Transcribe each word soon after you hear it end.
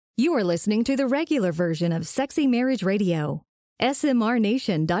You are listening to the regular version of Sexy Marriage Radio.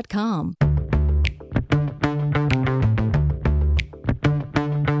 smrnation.com.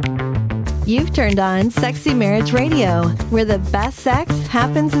 You've turned on Sexy Marriage Radio, where the best sex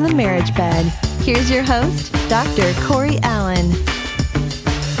happens in the marriage bed. Here's your host, Dr. Corey Allen.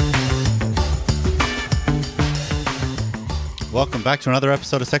 Welcome back to another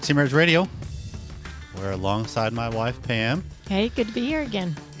episode of Sexy Marriage Radio. We're alongside my wife, Pam. Hey, good to be here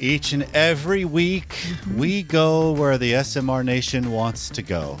again. Each and every week, we go where the SMR Nation wants to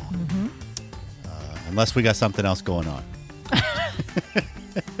go. Unless we got something else going on.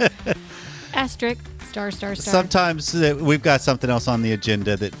 Asterisk, star. Sometimes we've got something else on the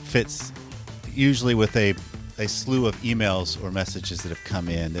agenda that fits, usually with a slew of emails or messages that have come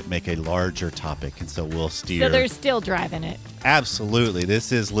in that make a larger topic, and so we'll steer. So they're still driving it. Absolutely.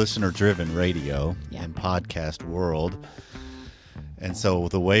 This is listener-driven radio and podcast world. And so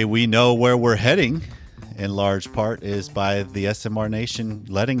the way we know where we're heading, in large part, is by the SMR Nation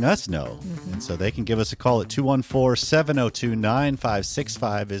letting us know. And so they can give us a call at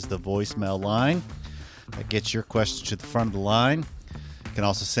 214-702-9565 is the voicemail line. That gets your question to the front of the line. You can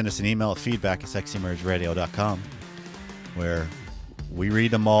also send us an email at feedback@sexymarriageradio.com, where we read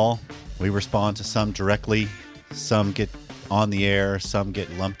them all. We respond to some directly. Some get on the air. Some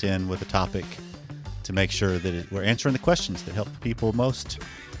get lumped in with a topic to make sure that we're answering the questions that help people most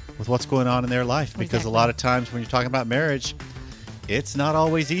with what's going on in their life. Because a lot of times when you're talking about marriage, it's not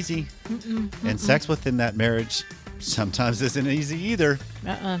always easy. And sex within that marriage sometimes isn't easy either.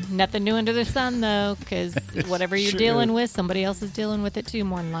 Nothing new under the sun, though, because whatever you're dealing with, somebody else is dealing with it too,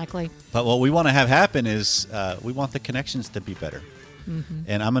 more than likely. But what we want to have happen is we want the connections to be better.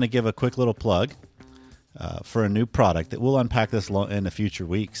 And I'm going to give a quick little plug for a new product that we'll unpack this in the future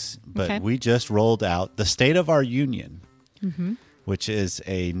weeks. But we just rolled out the State of Our Union, which is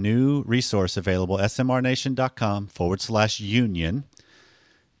a new resource available, smrnation.com/union.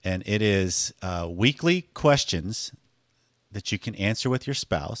 And it is weekly questions that you can answer with your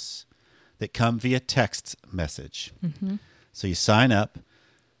spouse that come via text message. So you sign up,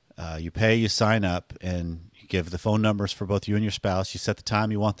 you pay, you sign up, and you give the phone numbers for both you and your spouse. You set the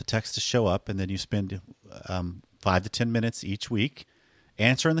time you want the text to show up, and then you spend 5 to 10 minutes each week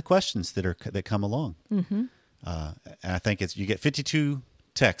answering the questions that come along. And I think you get 52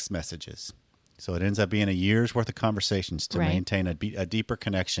 text messages. So it ends up being a year's worth of conversations to maintain a deeper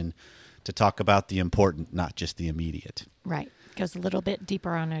connection, to talk about the important, not just the immediate. Right. Goes a little bit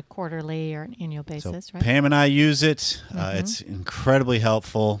deeper on a quarterly or an annual basis, so right? Pam and I use it. It's incredibly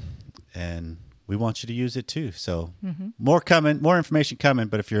helpful, and we want you to use it too. So more information coming,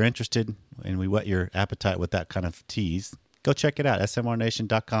 but if you're interested and we whet your appetite with that kind of tease, go check it out,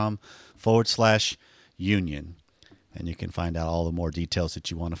 smrnation.com/union. And you can find out all the more details that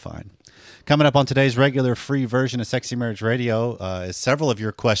you want to find. Coming up on today's regular free version of Sexy Marriage Radio is several of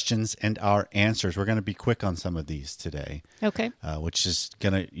your questions and our answers. We're going to be quick on some of these today. Okay. Which is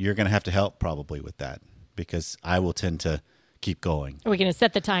you're going to have to help probably with that, because I will tend to keep going. Are we going to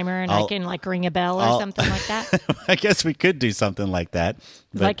set the timer and I can ring a bell or something like that? I guess we could do something like that.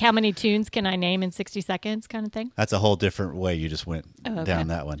 Like how many tunes can I name in 60 seconds kind of thing? That's a whole different way you just went down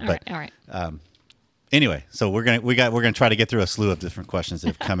that one. All right. Anyway, so we're gonna try to get through a slew of different questions that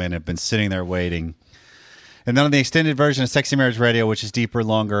have come in, have been sitting there waiting. And then on the extended version of Sexy Marriage Radio, which is deeper,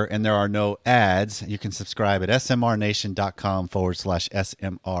 longer, and there are no ads, you can subscribe at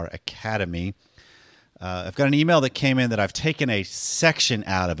smrnation.com/SMR Academy. I've got an email that came in that I've taken a section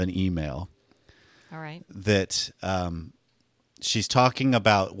out of an email. All right. That she's talking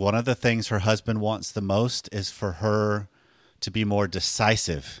about one of the things her husband wants the most is for her to be more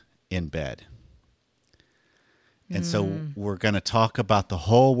decisive in bed. And so we're going to talk about the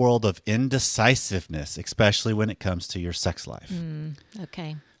whole world of indecisiveness, especially when it comes to your sex life.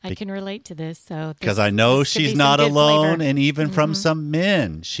 Okay. I can relate to this. Because I know she's not alone, and even from some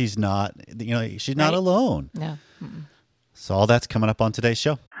men, she's not alone. No. So all that's coming up on today's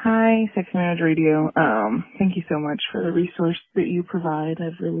show. Hi, Sexy Marriage Radio. Thank you so much for the resource that you provide.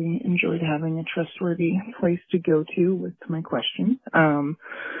 I've really enjoyed having a trustworthy place to go to with my questions.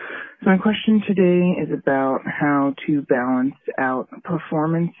 So my question today is about how to balance out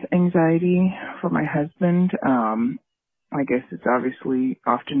performance anxiety for my husband. I guess it's obviously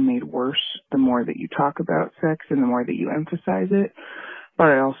often made worse the more that you talk about sex and the more that you emphasize it. But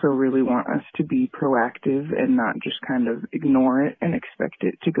I also really want us to be proactive and not just kind of ignore it and expect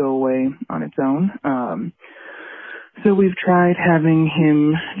it to go away on its own. So we've tried having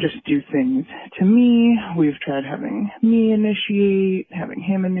him just do things to me. We've tried having me initiate, having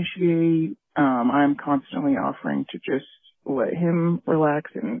him initiate. I'm constantly offering to just let him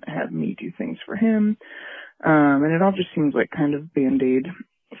relax and have me do things for him. And it all just seems like kind of Band-Aid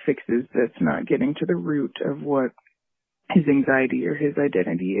fixes that's not getting to the root of what his anxiety or his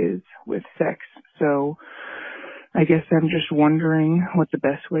identity is with sex. So I guess I'm just wondering what the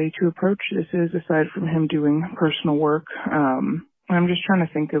best way to approach this is, aside from him doing personal work. I'm just trying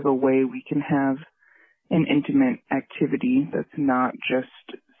to think of a way we can have an intimate activity that's not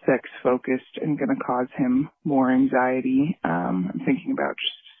just sex-focused and going to cause him more anxiety. I'm thinking about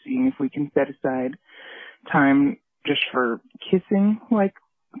just seeing if we can set aside time just for kissing, like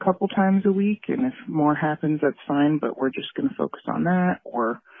a couple times a week, and if more happens, that's fine, but we're just going to focus on that.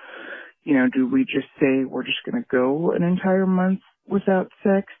 Or, you know, do we just say we're just going to go an entire month without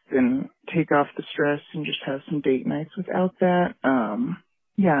sex and take off the stress and just have some date nights without that?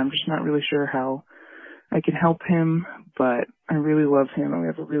 Yeah, I'm just not really sure how I can help him, but I really love him, and we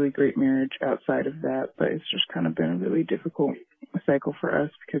have a really great marriage outside of that, but it's just kind of been a really difficult cycle for us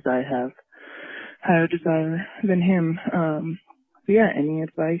because I have higher desire than him. So yeah, any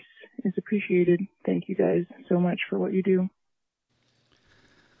advice is appreciated. Thank you guys so much for what you do.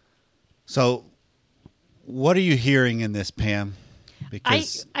 So what are you hearing in this, Pam?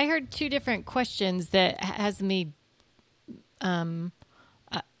 Because I heard two different questions that has me, I'm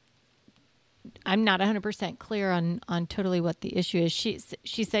not 100% clear on totally what the issue is.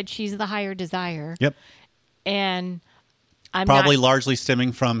 She said she's the higher desire. Yep. And I'm probably not, largely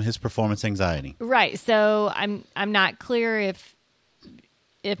stemming from his performance anxiety. Right. So I'm not clear if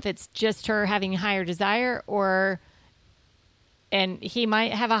it's just her having higher desire, and he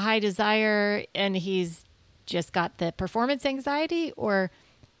might have a high desire and he's just got the performance anxiety, or,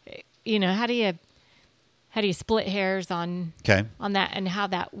 you know, how do you split hairs on that and how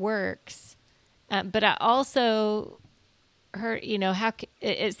that works? But I also heard, you know, how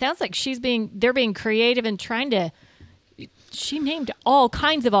it sounds like they're being creative and trying to. She named all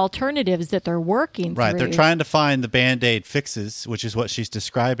kinds of alternatives that they're working right. through. They're trying to find the Band-Aid fixes, which is what she's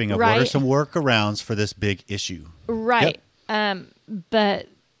describing of what are some workarounds for this big issue. Right. Yep. But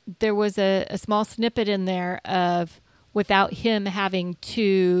there was a small snippet in there of without him having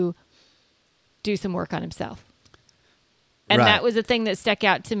to do some work on himself. And that was the thing that stuck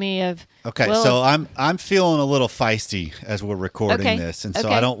out to me of, okay, well, so I'm feeling a little feisty as we're recording this, and so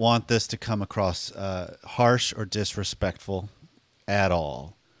I don't want this to come across harsh or disrespectful at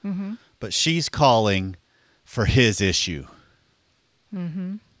all. Mm-hmm. But she's calling for his issue.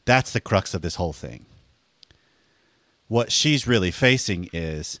 Mm-hmm. That's the crux of this whole thing. What she's really facing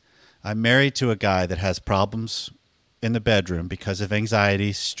is, I'm married to a guy that has problems in the bedroom because of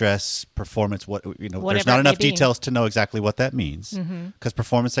anxiety, stress, performance. There's not enough details to know exactly what that means. Because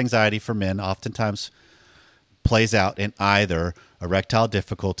performance anxiety for men oftentimes plays out in either erectile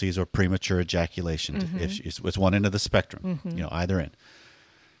difficulties or premature ejaculation. If it's one end of the spectrum, either end.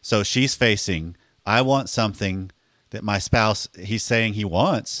 So she's facing, I want something that my spouse, he's saying he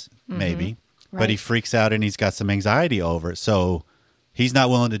wants, maybe, but he freaks out and he's got some anxiety over it. So he's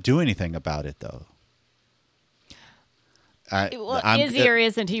not willing to do anything about it, though. Is he or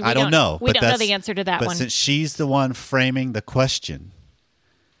isn't he? I don't know. We don't know the answer to that one. But since she's the one framing the question,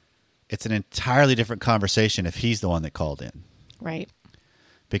 it's an entirely different conversation if he's the one that called in. Right.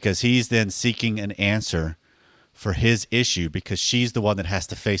 Because he's then seeking an answer for his issue because she's the one that has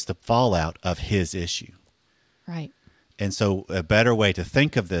to face the fallout of his issue. Right. And so a better way to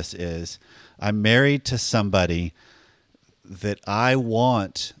think of this is, I'm married to somebody that I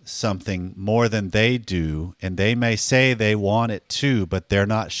want something more than they do, and they may say they want it too, but they're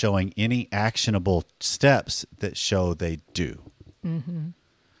not showing any actionable steps that show they do.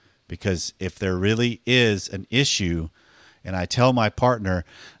 Because if there really is an issue, and I tell my partner,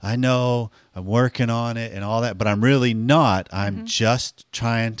 I know I'm working on it and all that, but I'm really not. I'm just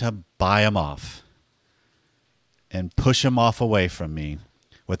trying to buy them off and push them off away from me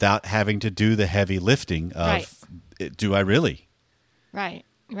without having to do the heavy lifting of, do I really? Right.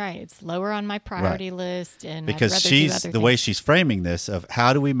 It's lower on my priority list, and because I'd rather she's do other the things. way she's framing this of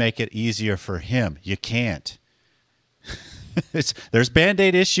how do we make it easier for him? You can't. There's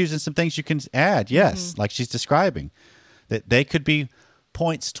Band-Aid issues and some things you can add, yes, like she's describing, that they could be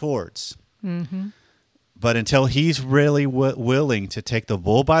points towards. But until he's really willing to take the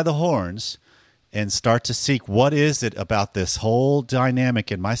bull by the horns and start to seek what is it about this whole dynamic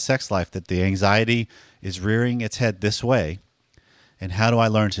in my sex life that the anxiety is rearing its head this way, and how do I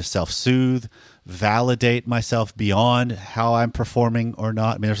learn to self-soothe, validate myself beyond how I'm performing or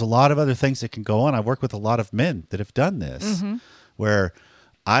not. I mean, there's a lot of other things that can go on. I work with a lot of men that have done this, where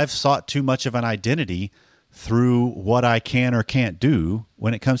I've sought too much of an identity through what I can or can't do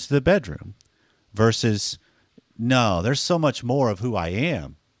when it comes to the bedroom versus No, there's so much more of who I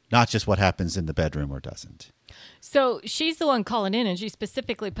am, not just what happens in the bedroom or doesn't. So she's the one calling in, and she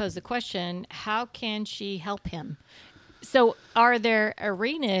specifically posed the question, how can she help him? So are there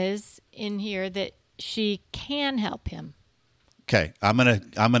arenas in here that she can help him? Okay, I'm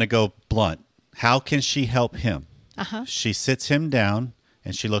gonna go blunt. How can she help him? She sits him down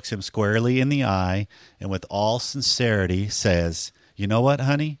and she looks him squarely in the eye and with all sincerity says, you know what,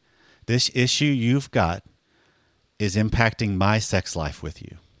 honey? This issue you've got is impacting my sex life with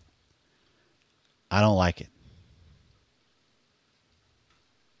you. I don't like it.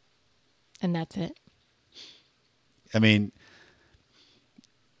 And that's it. I mean,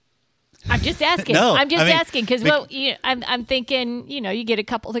 I'm just asking. No, I'm just I mean, asking because I'm thinking, you get a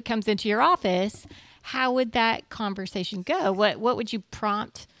couple that comes into your office. How would that conversation go? What would you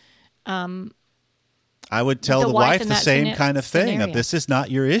prompt? I would tell the wife the same kind of thing. Of this is not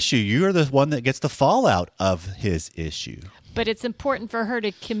your issue. You are the one that gets the fallout of his issue. But it's important for her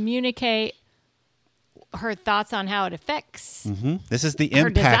to communicate her thoughts on how it affects. Mm-hmm. This is the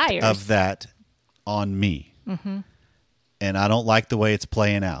impact desires of that on me. Mm-hmm. And I don't like the way it's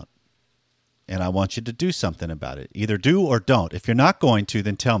playing out. And I want you to do something about it. Either do or don't. If you're not going to,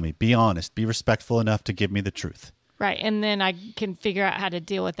 then tell me. Be honest. Be respectful enough to give me the truth. Right. And then I can figure out how to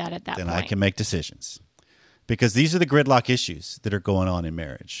deal with that at that point. Then I can make decisions. Because these are the gridlock issues that are going on in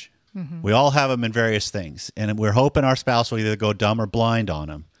marriage. Mm-hmm. We all have them in various things. And we're hoping our spouse will either go dumb or blind on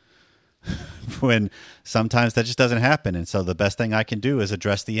them. When sometimes that just doesn't happen. And so the best thing I can do is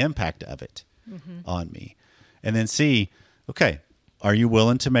address the impact of it on me. And then see, okay, are you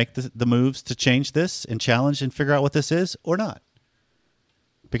willing to make the moves to change this and challenge and figure out what this is or not?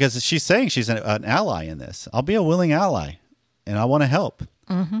 Because she's saying she's an ally in this. I'll be a willing ally, and I want to help.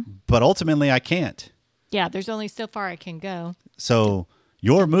 Mm-hmm. But ultimately, I can't. Yeah, there's only so far I can go. So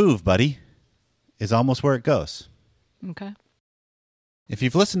your move, buddy, is almost where it goes. Okay. If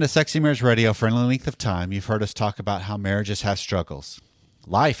you've listened to Sexy Marriage Radio for any length of time, you've heard us talk about how marriages have struggles.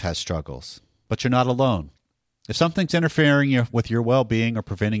 Life has struggles, but you're not alone. If something's interfering with your well-being or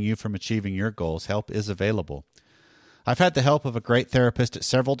preventing you from achieving your goals, help is available. I've had the help of a great therapist at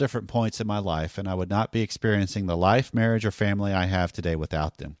several different points in my life, and I would not be experiencing the life, marriage, or family I have today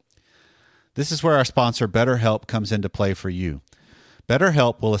without them. This is where our sponsor, BetterHelp, comes into play for you.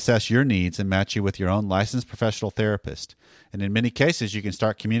 BetterHelp will assess your needs and match you with your own licensed professional therapist. And in many cases, you can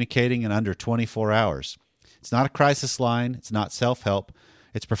start communicating in under 24 hours. It's not a crisis line. It's not self-help.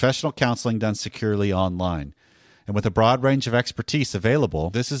 It's professional counseling done securely online. And with a broad range of expertise available,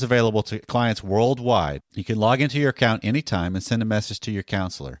 this is available to clients worldwide. You can log into your account anytime and send a message to your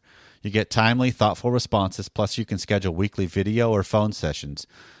counselor. You get timely, thoughtful responses, plus you can schedule weekly video or phone sessions,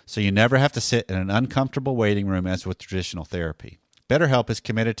 so you never have to sit in an uncomfortable waiting room as with traditional therapy. BetterHelp is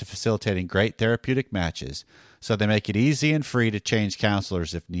committed to facilitating great therapeutic matches, so they make it easy and free to change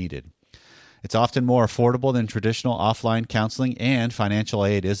counselors if needed. It's often more affordable than traditional offline counseling, and financial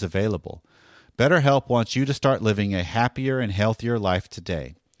aid is available. BetterHelp wants you to start living a happier and healthier life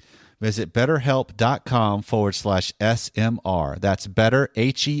today. Visit betterhelp.com/SMR. That's better,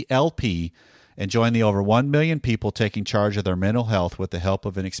 H-E-L-P, and join the over 1 million people taking charge of their mental health with the help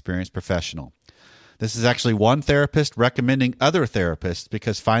of an experienced professional. This is actually one therapist recommending other therapists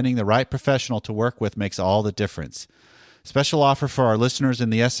because finding the right professional to work with makes all the difference. Special offer for our listeners in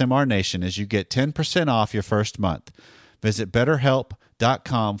the SMR Nation is you get 10% off your first month. Visit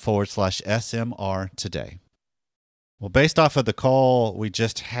betterhelp.com/SMR today. Well, based off of the call we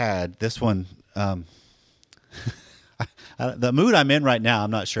just had, this one, the mood I'm in right now,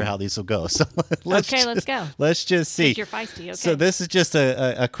 I'm not sure how these will go. So let's go. Let's just see. You're feisty. Okay. So this is just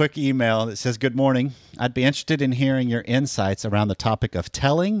a quick email that says, "Good morning. I'd be interested in hearing your insights around the topic of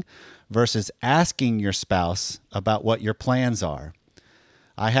telling versus asking your spouse about what your plans are.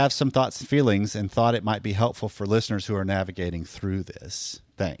 I have some thoughts and feelings and thought it might be helpful for listeners who are navigating through this.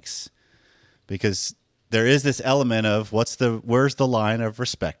 Thanks." Because there is this element of where's the line of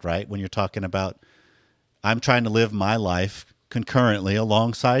respect, right? When you're talking about, I'm trying to live my life concurrently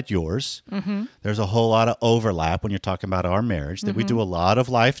alongside yours. Mm-hmm. There's a whole lot of overlap when you're talking about our marriage, that we do a lot of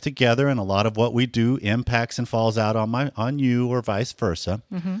life together, and a lot of what we do impacts and falls out on you or vice versa.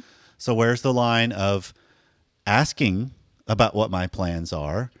 Mm-hmm. So where's the line of asking about what my plans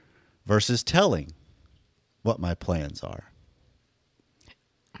are versus telling what my plans are?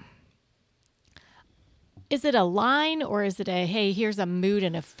 Is it a line, or is it hey, here's a mood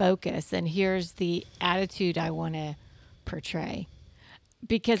and a focus, and here's the attitude I want to portray?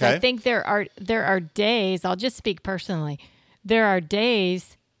 Because I think there are days, I'll just speak personally, there are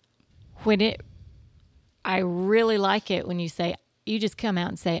days when I really like it when you just come out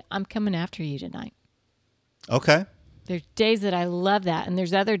and say, I'm coming after you tonight. Okay. There's days that I love that, and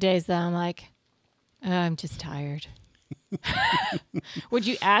there's other days that I'm like, oh, I'm just tired. Would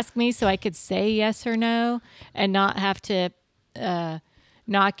you ask me so I could say yes or no and not have to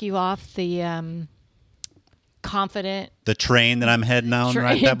knock you off the confident... The train that I'm heading on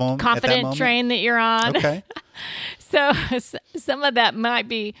right at that moment? Confident train that you're on. Okay. So some of that might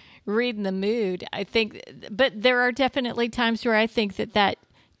be reading the mood, I think. But there are definitely times where I think that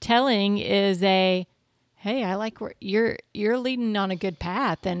telling is a, hey, I like where you're leading on a good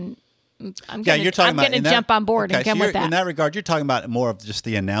path, and I'm going to jump on board and come with that. In that regard, you're talking about more of just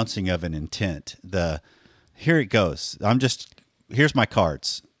the announcing of an intent. Here it goes. Here's my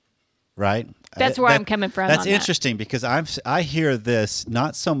cards, right? That's where I'm coming from. That's interesting because I hear this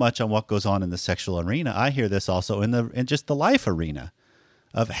not so much on what goes on in the sexual arena. I hear this also in just the life arena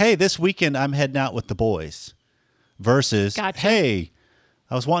of, hey, this weekend I'm heading out with the boys versus, hey,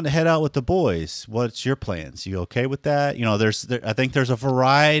 I was wanting to head out with the boys. What's your plans? You okay with that? I think there's a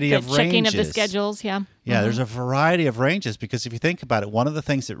variety of ranges. Checking of the schedules, yeah. Yeah, There's a variety of ranges because if you think about it, one of the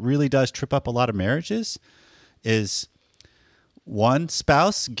things that really does trip up a lot of marriages is one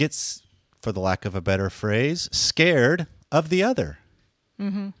spouse gets, for the lack of a better phrase, scared of the other.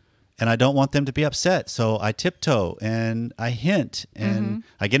 Mm-hmm. And I don't want them to be upset. So I tiptoe and I hint and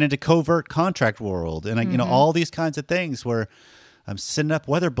I get into covert contract world and all these kinds of things where I'm sending up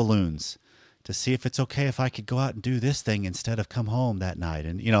weather balloons to see if it's okay if I could go out and do this thing instead of come home that night.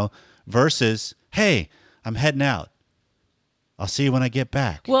 And, versus, hey, I'm heading out. I'll see you when I get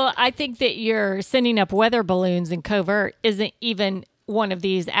back. Well, I think that you're sending up weather balloons in covert isn't even one of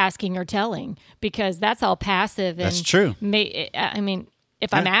these asking or telling, because that's all passive. And that's true.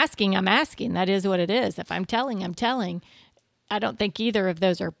 If I'm asking, I'm asking. That is what it is. If I'm telling, I'm telling. I don't think either of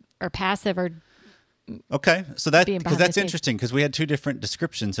those are passive or... Okay, so that's interesting because we had two different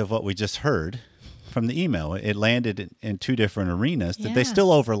descriptions of what we just heard from the email. It landed in two different arenas. That they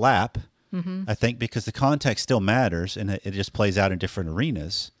still overlap, I think, because the context still matters and it just plays out in different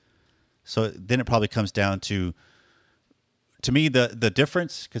arenas. So then it probably comes down to me, the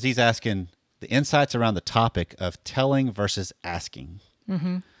difference, because he's asking the insights around the topic of telling versus asking.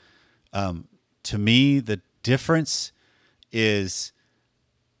 Mm-hmm. To me, the difference is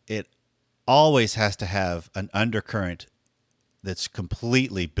it always has to have an undercurrent that's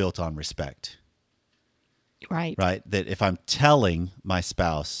completely built on respect. Right. Right? That if I'm telling my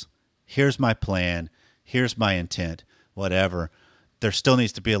spouse, here's my plan, here's my intent, whatever, there still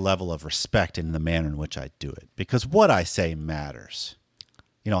needs to be a level of respect in the manner in which I do it. Because what I say matters.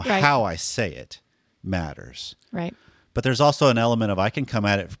 How I say it matters. Right. But there's also an element of I can come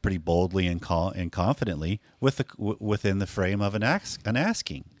at it pretty boldly and confidently within the frame of an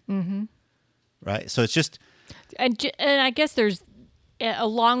asking. Mm-hmm. Right? So it's just... And I guess there's,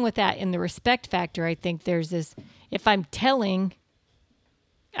 along with that, in the respect factor, I think there's this, if I'm telling,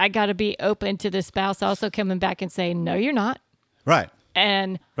 I got to be open to the spouse also coming back and saying, no, you're not. Right.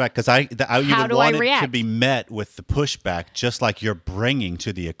 And right, because you would want it to be met with the pushback, just like you're bringing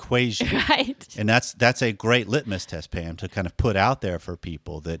to the equation. Right. And that's a great litmus test, Pam, to kind of put out there for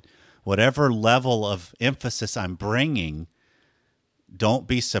people that whatever level of emphasis I'm bringing, don't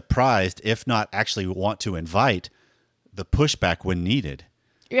be surprised if not actually want to invite the pushback when needed.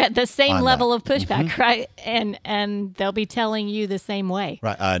 Yeah, the same level of pushback, right? And they'll be telling you the same way.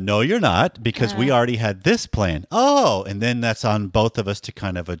 Right. No, you're not, because we already had this plan. Oh, and then that's on both of us to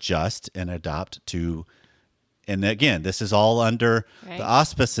kind of adjust and adopt to. And again, this is all under the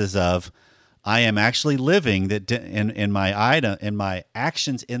auspices of I am actually living that in my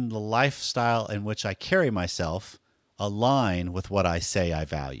actions in the lifestyle in which I carry myself align with what I say I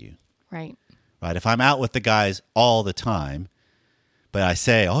value. Right. Right. If I'm out with the guys all the time, but I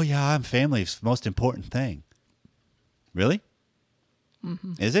say, oh, yeah, family's the most important thing. Really?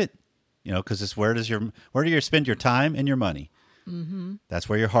 Mm-hmm. Is it? Because it's where do you spend your time and your money? Mm-hmm. That's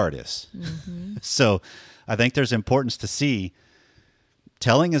where your heart is. Mm-hmm. So I think there's importance to see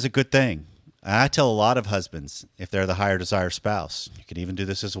telling is a good thing. I tell a lot of husbands, if they're the higher desire spouse, you could even do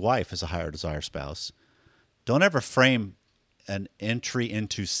this as a wife, as a higher desire spouse, don't ever frame an entry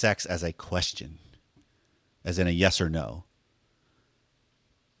into sex as a question, as in a yes or no.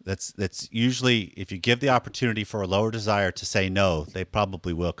 That's usually, if you give the opportunity for a lower desire to say no, they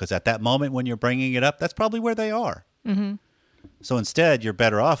probably will, because at that moment when you're bringing it up, that's probably where they are. Mm-hmm. So instead, you're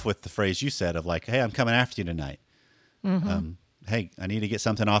better off with the phrase you said of like, hey, I'm coming after you tonight. Mm-hmm. Hey, I need to get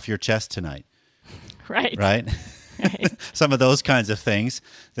something off your chest tonight. Right. Right? Some of those kinds of things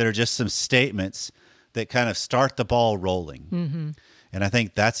that are just some statements that kind of start the ball rolling. Mm-hmm. And I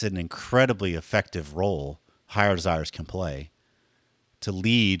think that's an incredibly effective role higher desires can play to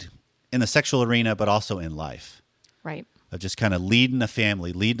lead in the sexual arena, but also in life. Right. Of just kind of leading a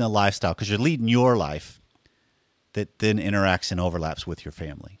family, leading a lifestyle, because you're leading your life that then interacts and overlaps with your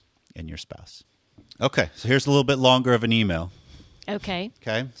family and your spouse. Okay, so here's a little bit longer of an email. Okay.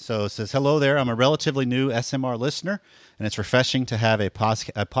 Okay, so it says, hello there. I'm a relatively new SMR listener, and it's refreshing to have a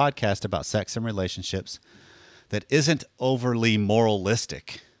podcast about sex and relationships that isn't overly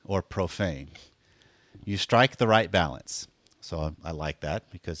moralistic or profane. You strike the right balance. So I like that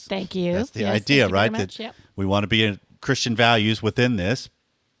because thank you. That's the idea, right? That we want to be in Christian values within this,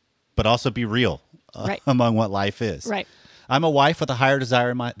 but also be real among what life is. Right. I'm a wife with a higher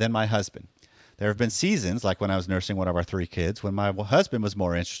desire than my husband. There have been seasons, like when I was nursing one of our 3 kids, when my husband was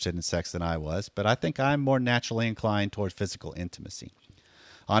more interested in sex than I was, but I think I'm more naturally inclined toward physical intimacy.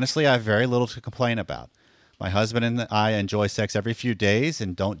 Honestly, I have very little to complain about. My husband and I enjoy sex every few days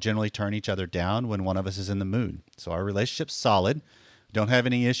and don't generally turn each other down when one of us is in the mood. So our relationship's solid. We don't have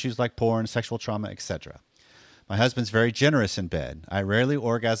any issues like porn, sexual trauma, etc. My husband's very generous in bed. I rarely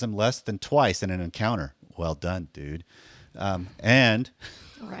orgasm less than twice in an encounter. Well done, dude.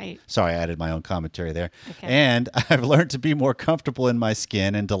 Right. Sorry, I added my own commentary there. Okay. And I've learned to be more comfortable in my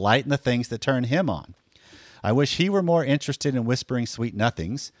skin and delight in the things that turn him on. I wish he were more interested in whispering sweet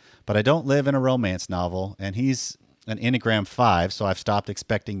nothings, but I don't live in a romance novel, and he's an Enneagram 5, so I've stopped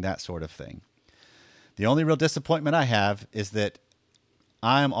expecting that sort of thing. The only real disappointment I have is that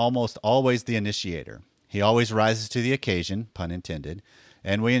I am almost always the initiator. He always rises to the occasion, pun intended,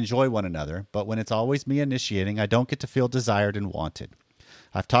 and we enjoy one another, but when it's always me initiating, I don't get to feel desired and wanted.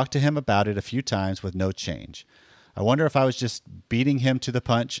 I've talked to him about it a few times with no change. I wonder if I was just beating him to the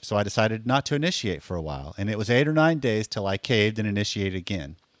punch, so I decided not to initiate for a while, and it was 8 or 9 days till I caved and initiated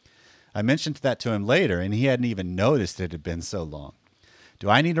again. I mentioned that to him later, and he hadn't even noticed it had been so long. Do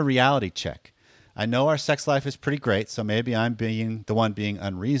I need a reality check? I know our sex life is pretty great, so maybe I'm being the one being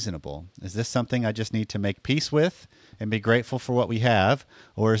unreasonable. Is this something I just need to make peace with and be grateful for what we have,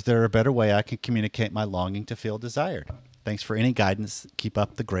 or is there a better way I can communicate my longing to feel desired? Thanks for any guidance. Keep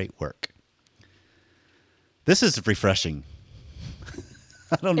up the great work. This is refreshing.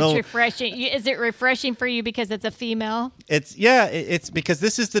 I don't know. It's refreshing. Is it refreshing for you because it's a female? It's because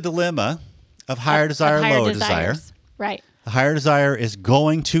this is the dilemma of higher desire, lower desire. Right. The higher desire is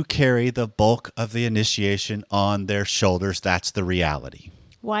going to carry the bulk of the initiation on their shoulders. That's the reality.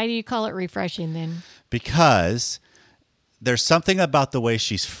 Why do you call it refreshing then? Because there's something about the way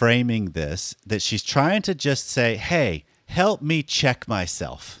she's framing this that she's trying to just say, hey, help me check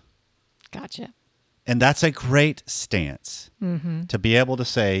myself. Gotcha. And that's a great stance to be able to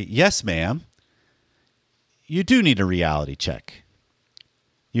say, yes, ma'am, you do need a reality check.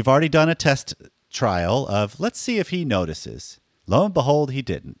 You've already done a test trial of, let's see if he notices. Lo and behold, he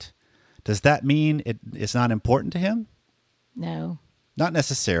didn't. Does that mean it's not important to him? No. Not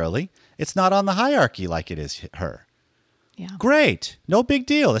necessarily. It's not on the hierarchy like it is her. Yeah. Great. No big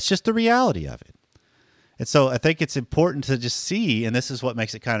deal. It's just the reality of it. And so I think it's important to just see, and this is what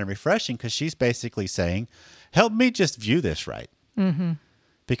makes it kind of refreshing, because she's basically saying, help me just view this right. Mm-hmm.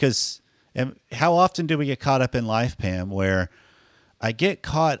 Because how often do we get caught up in life, Pam, where I get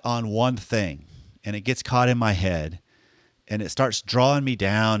caught on one thing, and it gets caught in my head, and it starts drawing me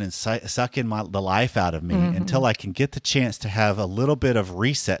down and sucking the life out of me until I can get the chance to have a little bit of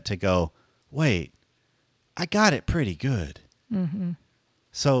reset to go, wait, I got it pretty good. Mm-hmm.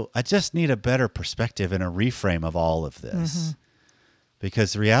 So I just need a better perspective and a reframe of all of this.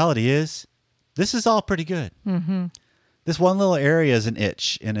 Because the reality is, this is all pretty good. Mm-hmm. This one little area is an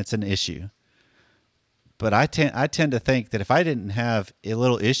itch, and it's an issue. But I tend to think that if I didn't have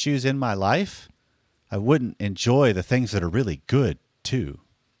little issues in my life, I wouldn't enjoy the things that are really good, too,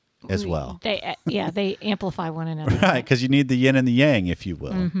 as well. They amplify one another. Right, because you need the yin and the yang, if you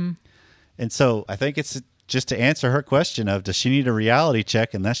will. Mm-hmm. And so I think it's just to answer her question of, does she need a reality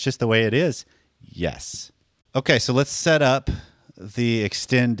check? And that's just the way it is. Yes. Okay, so let's set up the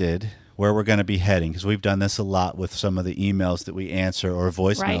extended where we're going to be heading, because we've done this a lot with some of the emails that we answer or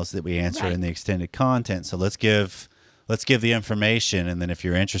voicemails that we answer in the extended content. So let's give the information, and then if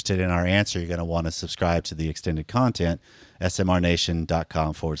you're interested in our answer, you're going to want to subscribe to the extended content,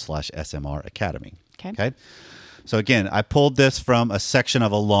 smrnation.com/SMR Academy. Okay. So again, I pulled this from a section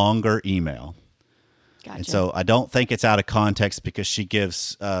of a longer email. Gotcha. And so I don't think it's out of context, because she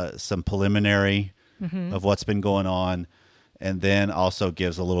gives some preliminary of what's been going on, and then also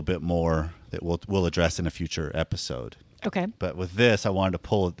gives a little bit more that we'll address in a future episode. Okay. But with this, I wanted to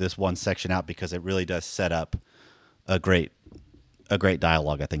pull this one section out because it really does set up a great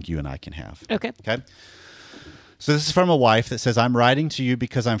dialogue I think you and I can have. Okay. So this is from a wife that says, I'm writing to you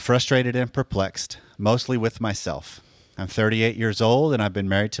because I'm frustrated and perplexed, mostly with myself. I'm 38 years old, and I've been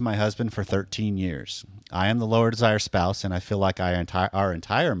married to my husband for 13 years. I am the lower desire spouse, and I feel like our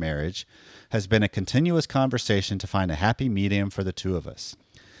entire marriage has been a continuous conversation to find a happy medium for the two of us.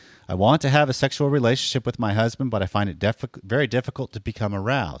 I want to have a sexual relationship with my husband, but I find it very difficult to become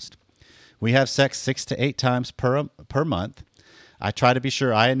aroused. We have sex 6 to 8 times per month. I try to be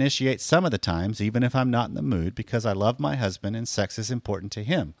sure I initiate some of the times, even if I'm not in the mood, because I love my husband and sex is important to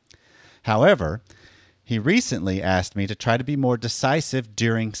him. However, he recently asked me to try to be more decisive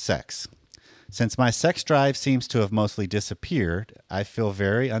during sex. Since my sex drive seems to have mostly disappeared, I feel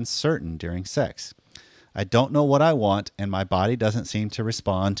very uncertain during sex. I don't know what I want, and my body doesn't seem to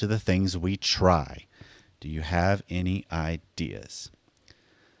respond to the things we try. Do you have any ideas?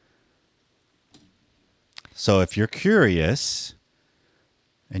 So if you're curious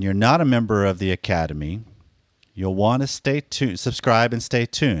and you're not a member of the Academy, you'll want to stay tuned, subscribe and stay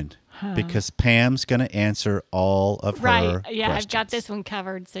tuned. Because Pam's going to answer all of her questions. I've got this one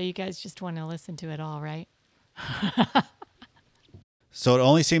covered, so you guys just want to listen to it all, right? So it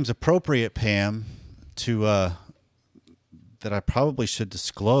only seems appropriate, Pam, to that I probably should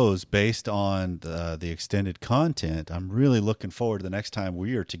disclose based on the extended content. I'm really looking forward to the next time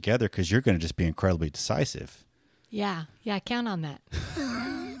we are together because you're going to just be incredibly decisive. Yeah, count on that.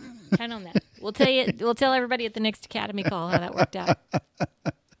 Count on that. We'll tell everybody at the next Academy call how that worked out.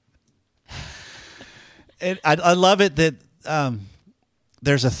 And I love it that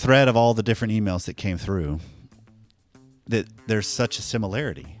there's a thread of all the different emails that came through, that there's such a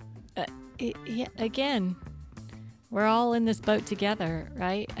similarity. Again, we're all in this boat together,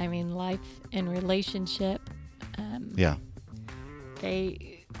 right? I mean, life and relationship.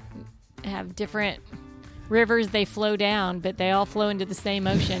 They have different rivers they flow down, but they all flow into the same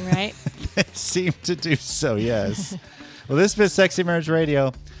ocean, right? They seem to do so, yes. Well, this has been Sexy Marriage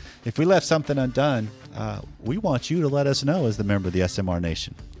Radio. If we left something undone, we want you to let us know as the member of the SMR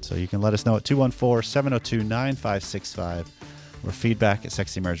Nation. So you can let us know at 214-702-9565 or feedback at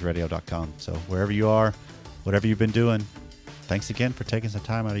sexymarriageradio.com. So wherever you are, whatever you've been doing, thanks again for taking some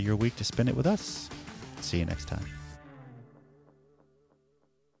time out of your week to spend it with us. See you next time.